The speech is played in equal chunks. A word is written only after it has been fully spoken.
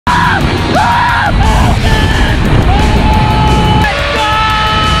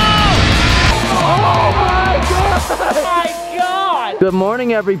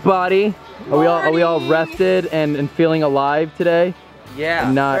morning, everybody. Are we all rested and feeling alive today? Yeah.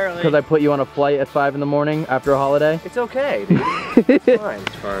 And not because I put you on a flight at 5 in the morning after a holiday? It's okay, dude. It's fine.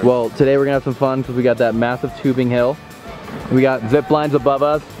 It's fine. Well, today we're gonna have some fun because we got that massive tubing hill. We got zip lines above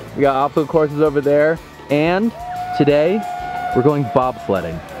us. We got obstacle courses over there. And today, we're going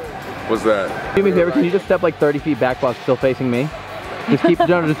bobsledding. What's that? Do me a favor, can you just step like 30 feet back while still facing me? Just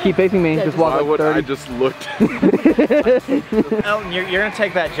keep facing me. Just walk like 30. I just looked. Elton, you're gonna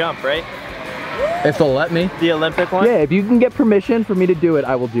take that jump, right? If they'll let me. The Olympic one? Yeah, if you can get permission for me to do it,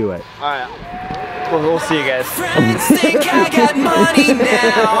 I will do it. Alright. We'll see you guys. Friends think I got money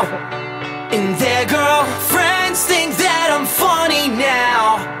now, and their girlfriends think that I'm funny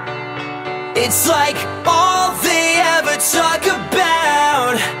now. It's like all they ever talk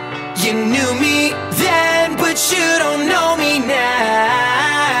about. You knew me then, but you don't know me now.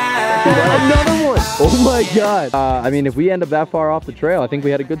 Another one! Oh my god. I mean, if we end up that far off the trail, I think we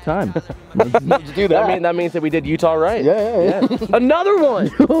had a good time. Let's do that. That means that we did Utah right. Yeah. Another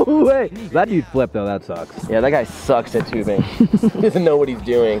one! No way. That dude flipped though, that sucks. Yeah, that guy sucks at tubing. He doesn't know what he's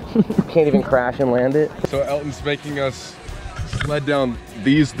doing. Can't even crash and land it. So Elton's making us sled down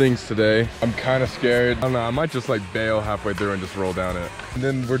these things today. I'm kind of scared. I don't know, I might just like bail halfway through and just roll down it. And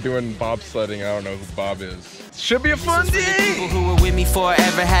then we're doing bobsledding. I don't know who Bob is. Should be a fun day! People who were with me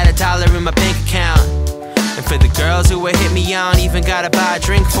forever had $1 in my bank account. And for the girls who would hit me on, even gotta buy a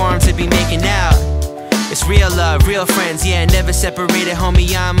drink for them to be making out. It's real love, real friends, yeah, never separated,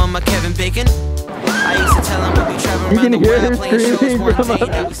 homie, I'm on my Kevin Bacon. I used to tell him we'd be traveling around the world playing shows one day.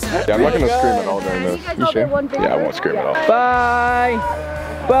 Yeah, I'm not gonna scream at all during this. You sure? Yeah, I won't scream at all. Bye!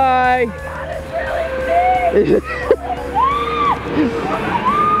 Bye!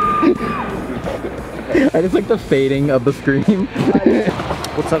 I just like the fading of the scream.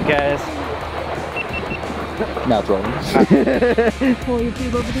 What's up, guys? Now it's rolling. Pull your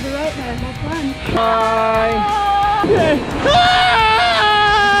tube over to the right and have fun. Bye!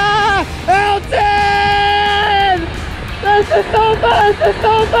 Elton! This is so fast! This is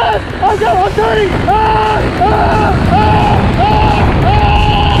so fast! I'm turning!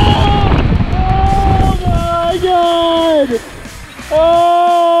 Oh my god!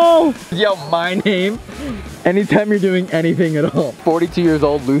 Oh! Yo, my name. Anytime you're doing anything at all. 42 years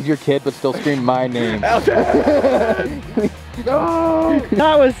old, lose your kid, but still scream my name. No!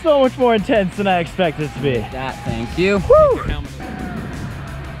 That was so much more intense than I expected it to be. Thank you. Woo!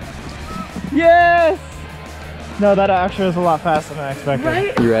 Yes! No, that actually was a lot faster than I expected.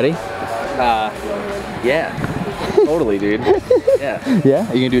 Right? You ready? Yeah. Totally, dude. Yeah. Yeah?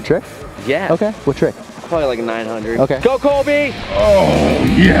 Are you gonna do a trick? Yeah. Okay, what trick? Probably like 900. Okay. Go, Colby! Oh,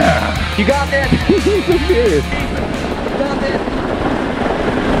 yeah! You got this! He's so serious. You got this!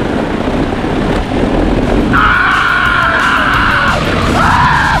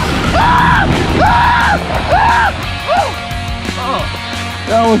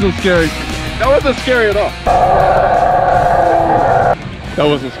 That wasn't scary. That wasn't scary at all. That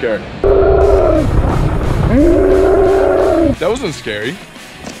wasn't scary. That wasn't scary.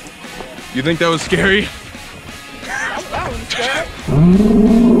 You think that was scary?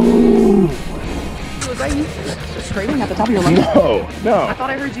 Was that you screaming at the top of your lungs? No. I thought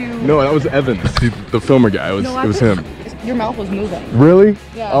I heard you. No, that was Evans, the filmer guy. It was him. Your mouth was moving. Really?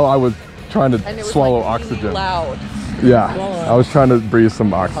 Yeah. Oh, I was trying to And it was swallow like really oxygen. loud. Yeah, I was trying to breathe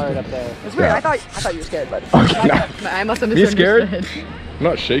some oxygen. Hard up there. It's weird. Yeah. I thought you were scared, but Okay, I must have Be scared? misunderstood. I'm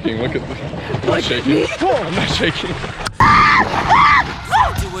not shaking. Look at this. I'm not shaking. I'm not shaking.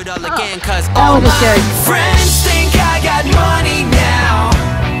 Do it all again, cause all my friends think I got money now,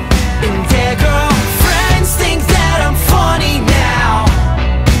 and their girlfriends think that I'm funny now.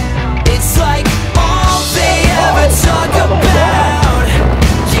 It's like all they ever talk about.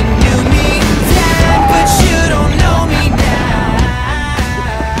 You knew me then, but you don't know me now.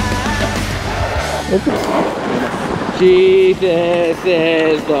 Jesus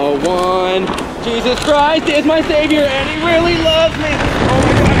is the one. Jesus Christ is my savior and he really loves me.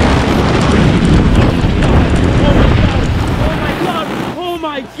 Oh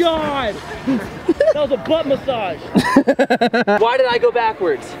my god. That was a butt massage. Why did I go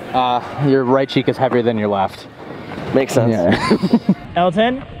backwards? Your right cheek is heavier than your left. Makes sense. Yeah.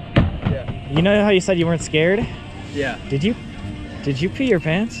 Elton? Yeah. You know how you said you weren't scared? Yeah. Did you pee your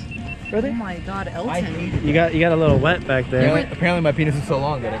pants, brother? Oh my god, Elton. You got a little wet back there. Apparently my penis is so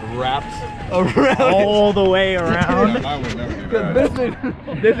long that it wraps Around all the way around. I would never do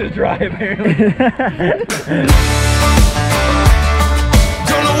that. This is dry apparently.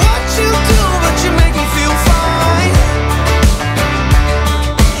 Don't know what you do, but you make me feel fine.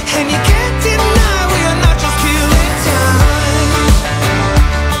 And you can't deny we are not just killing time.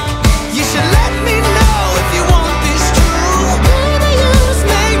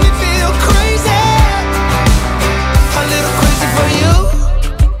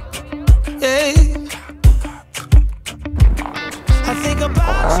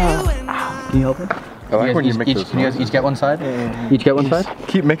 like when you make those Can you guys each get one side? Yeah. Each get one side?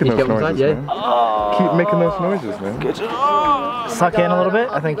 Keep making those noises, side? Yeah. man. Keep making those noises, man. Suck in a little bit.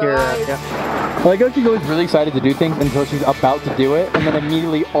 I think you're, yeah. I like how she's always really excited to do things until she's about to do it, and then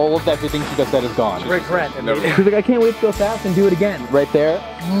immediately all of everything she just said is gone. Regret. She's like, I can't wait to go fast and do it again. Right there.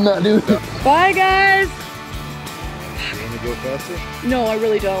 No, dude. Bye, guys. You want to go faster? No, I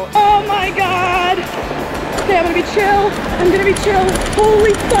really don't. Oh my god. Okay, I'm gonna be chill. I'm gonna be chill.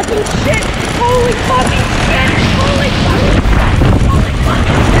 Holy fucking shit. Holy fucking shit. Holy fucking shit. Holy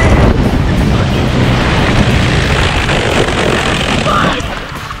fucking shit. Fuck.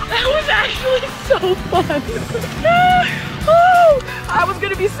 That was actually so fun. Oh, I was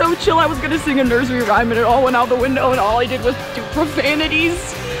gonna be so chill. I was gonna sing a nursery rhyme and it all went out the window and all I did was do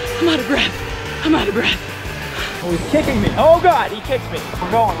profanities. I'm out of breath. I'm out of breath. Oh, he's kicking me. Oh god, he kicked me. We're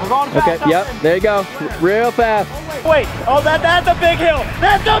going fast. Okay, yep, there you go. Real fast. Wait, oh that's a big hill.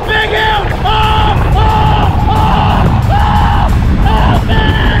 That's a big hill.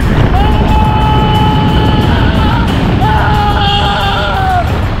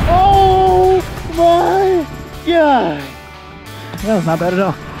 Oh my god. That was not bad at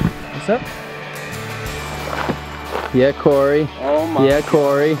all. What's up? Yeah, Corey. Oh my. Yeah,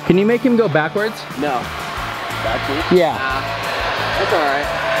 Corey. Can you make him go backwards? No. Backwards? Yeah. That's alright.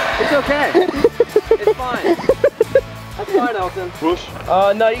 It's okay. It's fine. That's fine, Elton. Push.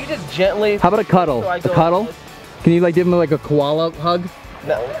 No, you can just gently. How about a cuddle? So I A go cuddle? like this. Can you like give him like a koala hug?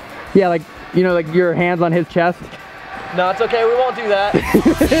 No. Yeah, like, you know, like your hands on his chest. No, it's okay. We won't do that.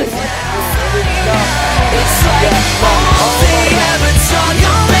 It's like all they ever talk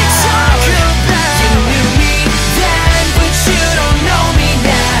about. You knew me then, but you don't know me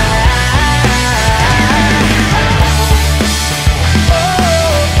now.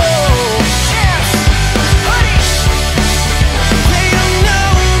 Oh, yes, buddy. They don't know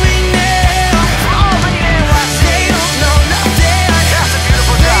me now. They don't know nothing. That's a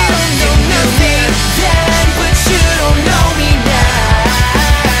beautiful job. They don't know nothing then, but you don't know me now.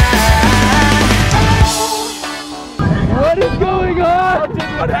 What is going on?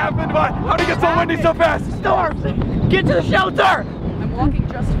 What happened? What? How'd it get so windy so fast? Storm! Get to the shelter! I'm walking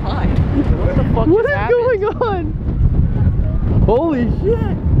just fine. What the fuck What just is happened? going on? Holy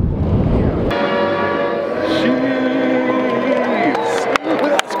shit.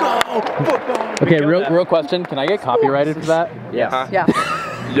 Let's go! Okay, real question. Can I get copyrighted for that? Yeah. Yeah.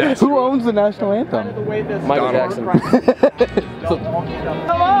 Yes. Who owns the national anthem? Michael Jackson. I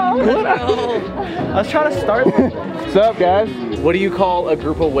was trying to start. What's up, guys? What do you call a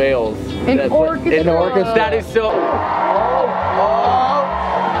group of whales? An orchestra. An orchestra. That is so. Oh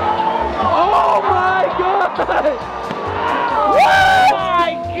my god! Oh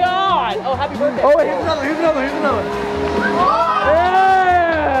my god! Oh, happy birthday! Oh, wait, here's another, here's another, here's another.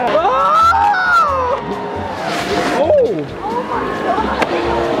 Yeah! Oh!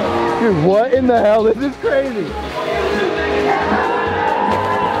 Dude, what in the hell? This is crazy.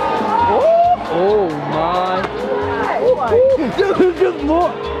 Oh my. Dude, there's just more.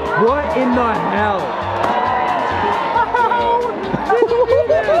 What in the hell?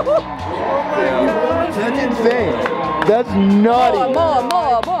 That's insane. That's nutty. More.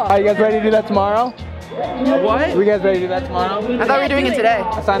 Are you guys ready to do that tomorrow? What? Are you guys ready to do that tomorrow? I thought we were doing it today.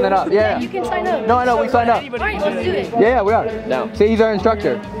 I signed that up. Yeah. You can sign up. No, I know. We signed up. Alright, let's do it. Yeah, we are. No. See, he's our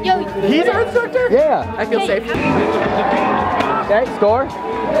instructor. Yo, He's our instructor? Yeah. I feel safe. Okay, score?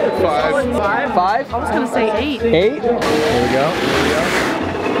 5. 5? I was gonna say 8. 8? There we go.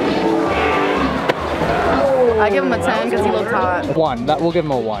 I give him a 10 because he looked hot. 1. We'll give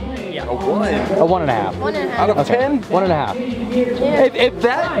him a 1. Yeah. A 1. A 1.5. 1.5. Out of 10? 1.5. If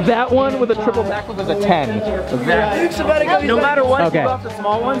that one with a triple backflip is a 10. No matter what, Okay. you go off the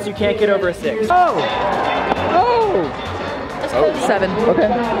small ones, you can't get over a 6. Oh! 7. Okay.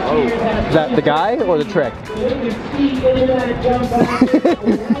 Oh. Is that the guy or the trick?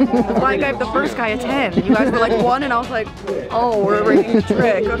 The fly guy, the first guy, a 10. You guys were like 1 and I was like, oh, we're bringing a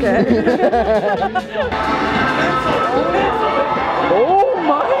trick, okay. Oh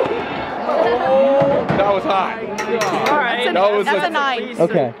my! That was high. Alright. That's a 9.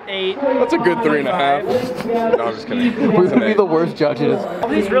 Okay. 8. That's a good 3.5. No, I'm just kidding. We would be the worst judges. All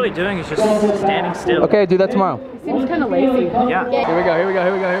he's really doing is just standing still. Okay, do that tomorrow. Seems kind of lazy. Yeah. Here we go, here we go,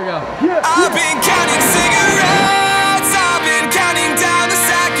 here we go, here we go. I've been counting cigarettes, I've been counting down the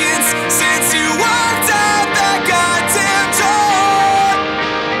seconds since you walked out that goddamn door.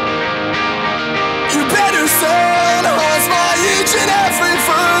 You better sign haunts my each and every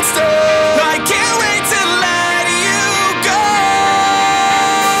footstep. I can't wait to let you go.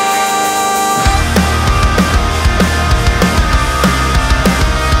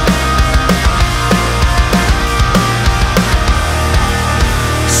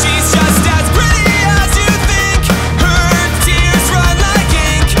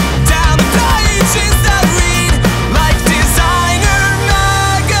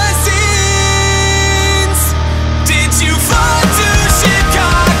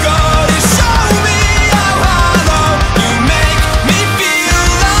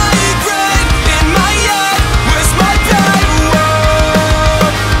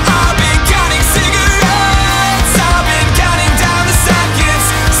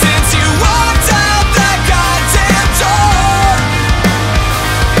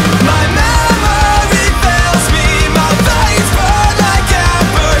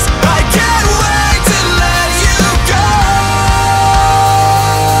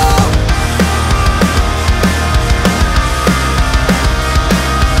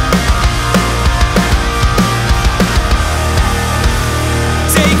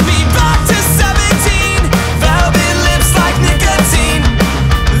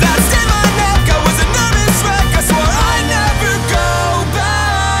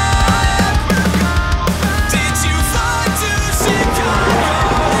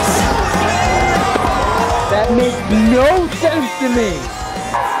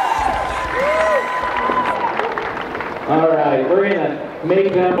 All right, we're gonna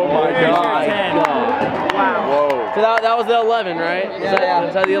make them. Oh my God. 10. Wow. Whoa. So that was the 11, right? Yeah.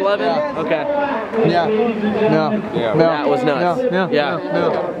 Is that the 11? Yeah. Okay. Yeah. No. Yeah. That was nuts. No. Yeah.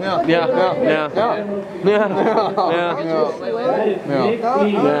 No. Yeah. No. Yeah. No. Yeah. No.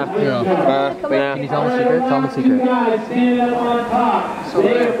 Yeah. Can you tell them a secret? Tell them a secret.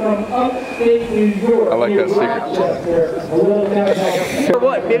 I like that secret.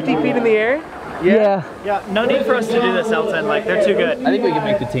 What, 50 feet in the air? Yeah. Yeah, no need for us to do this, Elton. Like, they're too good. I think we can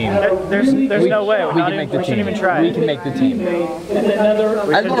make the team. There's no way. We can make the team. We shouldn't even try. We can make the team. I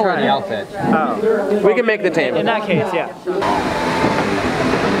just want to wear the outfit. Oh. We can make the team. In that case, yeah.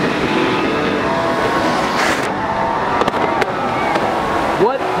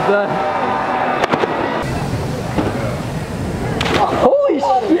 What the? Holy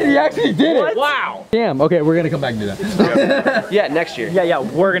shit, he actually did it. Wow. Damn, okay, we're gonna come back and do that. Yeah, next year. Yeah,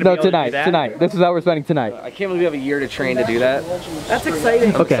 we're gonna be able to do that. Tonight. This is how we're spending tonight. I can't believe we have a year to train to do that. That's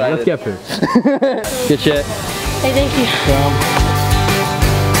exciting. Okay, let's get food. Good shit. Hey, thank you.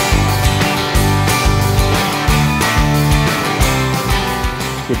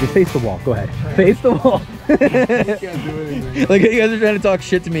 Yeah, just face the wall. Go ahead. Face the wall. Like, you guys are trying to talk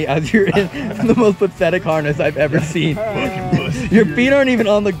shit to me as you're in the most pathetic harness I've ever seen. Your feet aren't even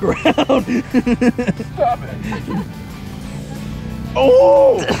on the ground. Stop it.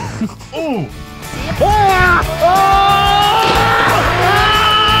 Oh! Oh!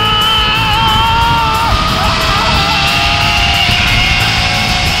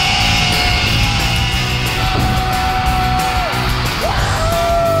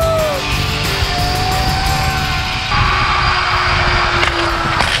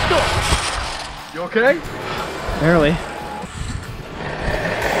 You okay? Barely.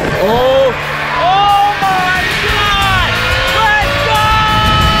 Oh! Oh my God! Let's go!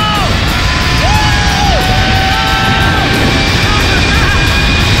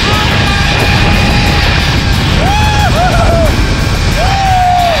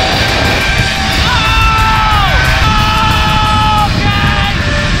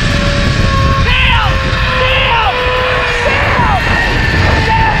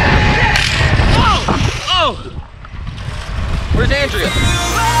 Where's Andrea?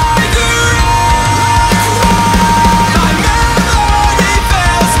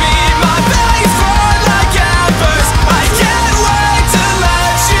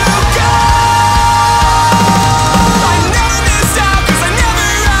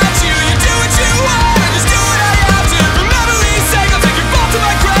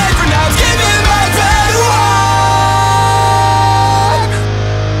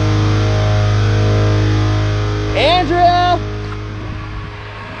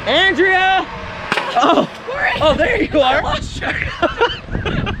 Andrea! Oh! Oh, there you are!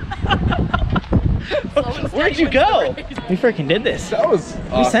 Where'd you go? We freaking did this. That was We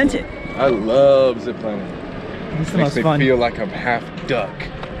awesome. sent it. I love ziplining. It's the Makes most me fun. feel like I'm half duck.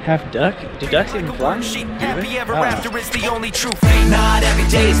 Half duck? Do ducks even fly? Happy ever after is the only truth. Not every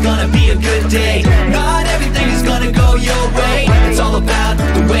day is gonna be a good day. Not everything is gonna go your way. It's all about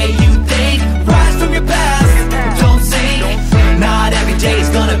the way you think. Rise from your past, don't sink. Not every day is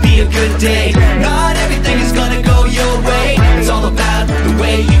gonna be a good day. Not everything is gonna go your way. It's all about the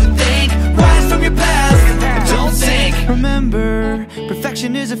way you think. Rise from your past, don't sink. Remember,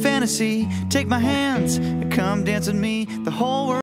 perfection is a fantasy. Take my hands and come dance with me. The whole world